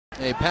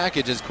a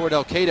package as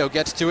Cordell Cato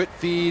gets to it,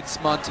 feeds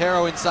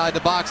Montero inside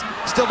the box.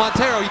 Still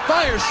Montero, he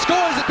fires,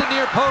 scores at the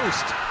near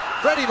post.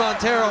 Fredy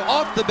Montero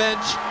off the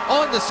bench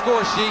on the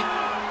score sheet.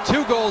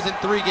 2 goals in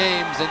 3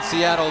 games, and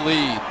Seattle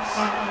leads.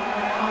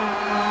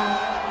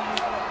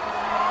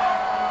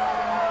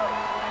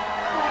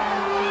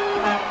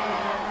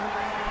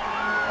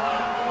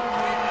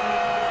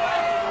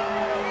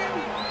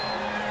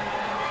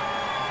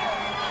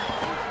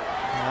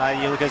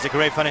 You look, it's a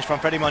great finish from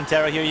Fredy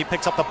Montero here. He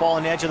picks up the ball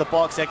on the edge of the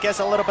box. I guess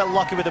a little bit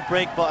lucky with the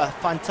break, but a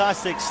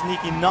fantastic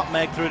sneaky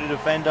nutmeg through the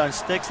defender and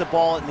sticks the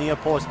ball at the near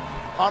post.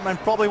 Hartman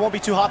probably won't be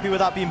too happy with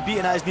that being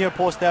beaten at his near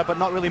post there, but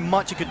not really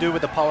much he could do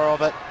with the power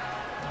of it.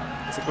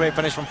 It's a great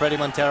finish from Fredy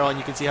Montero, and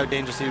you can see how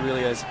dangerous he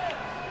really is.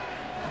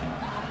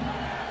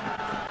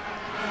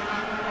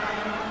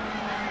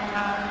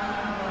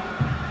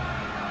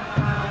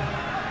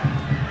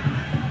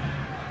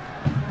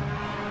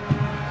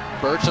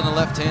 Birch on the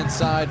left-hand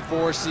side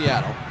for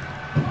Seattle.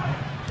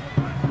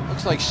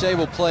 Looks like Shea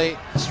will play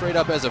straight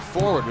up as a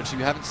forward, which you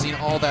haven't seen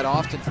all that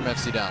often from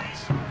FC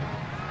Dallas.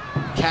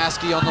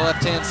 Kasky on the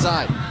left-hand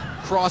side.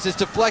 Cross is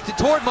deflected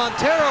toward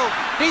Montero.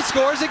 He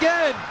scores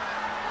again.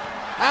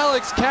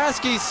 Alex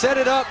Kasky set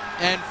it up,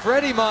 and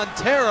Fredy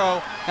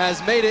Montero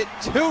has made it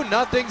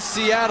 2-0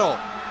 Seattle.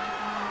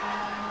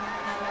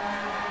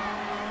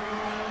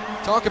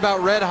 Talk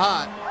about red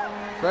hot.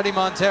 Fredy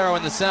Montero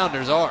and the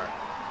Sounders are.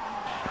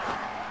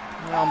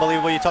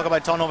 Unbelievable. You talk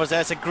about turnovers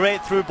there. It's a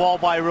great through ball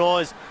by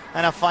Rose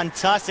and a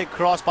fantastic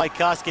cross by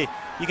Kasky.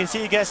 You can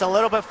see he gets a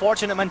little bit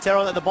fortunate,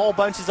 Montero, that the ball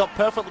bounces up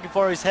perfectly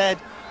for his head,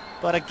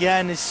 but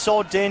again is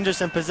so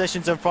dangerous in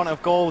positions in front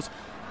of goals.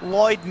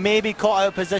 Lloyd maybe caught out of position.